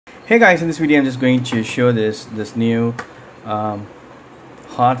Hey guys, in this video I'm just going to show this new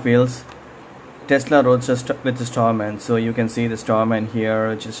Hot Wheels Tesla Roadster with the Starman. So you can see the Starman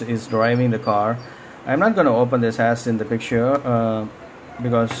here just is driving the car. I'm not going to open this as in the picture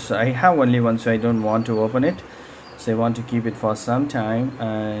because I have only one, so I don't want to open it. So I want to keep it for some time,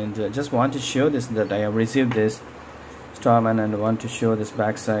 and just want to show this that I have received this Starman, and I want to show this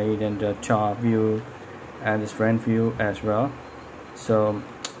backside and top view and this front view as well. So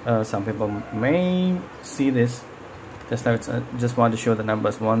some people may see this Tesla. Just want to show the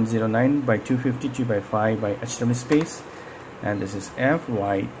numbers 109 by 250 2x5 by HW space, and this is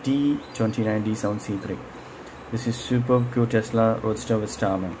FYD29-D9C0E. This is superb cool Tesla Roadster with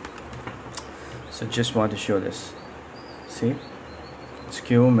Starman. So just want to show this. See, it's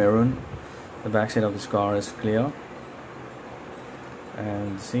cool maroon. The backside of this car is clear,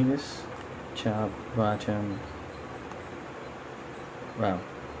 and see this top bottom. Wow,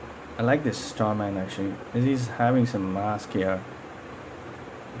 I like this Starman actually. This is having some mask here.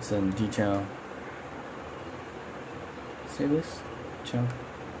 It's in detail. See this?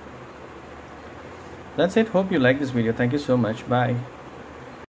 That's it. Hope you like this video. Thank you so much. Bye.